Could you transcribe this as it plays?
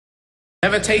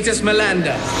Levitatus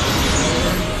Melander.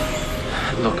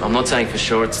 Look, I'm not saying for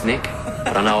sure it's Nick,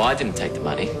 but I know I didn't take the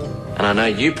money, and I know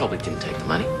you probably didn't take the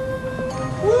money.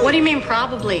 What do you mean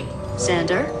probably,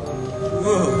 Xander?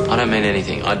 I don't mean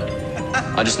anything.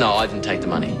 I just know I didn't take the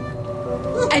money.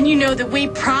 And you know that we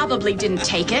probably didn't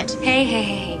take it.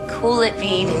 Hey, cool it,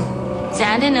 Vede.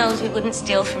 Xander knows we wouldn't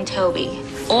steal from Toby.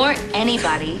 Or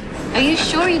anybody. Are you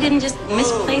sure you didn't just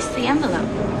misplace the envelope?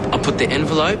 I put the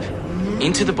envelope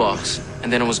into the box,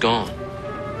 and then it was gone.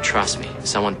 Trust me,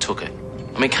 someone took it.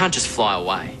 I mean, it can't just fly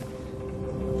away.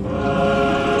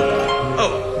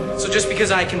 Oh, so just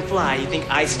because I can fly, you think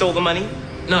I stole the money?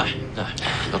 No.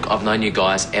 Look, I've known you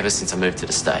guys ever since I moved to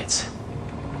the States.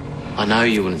 I know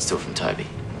you wouldn't steal from Toby.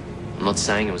 I'm not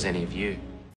saying it was any of you.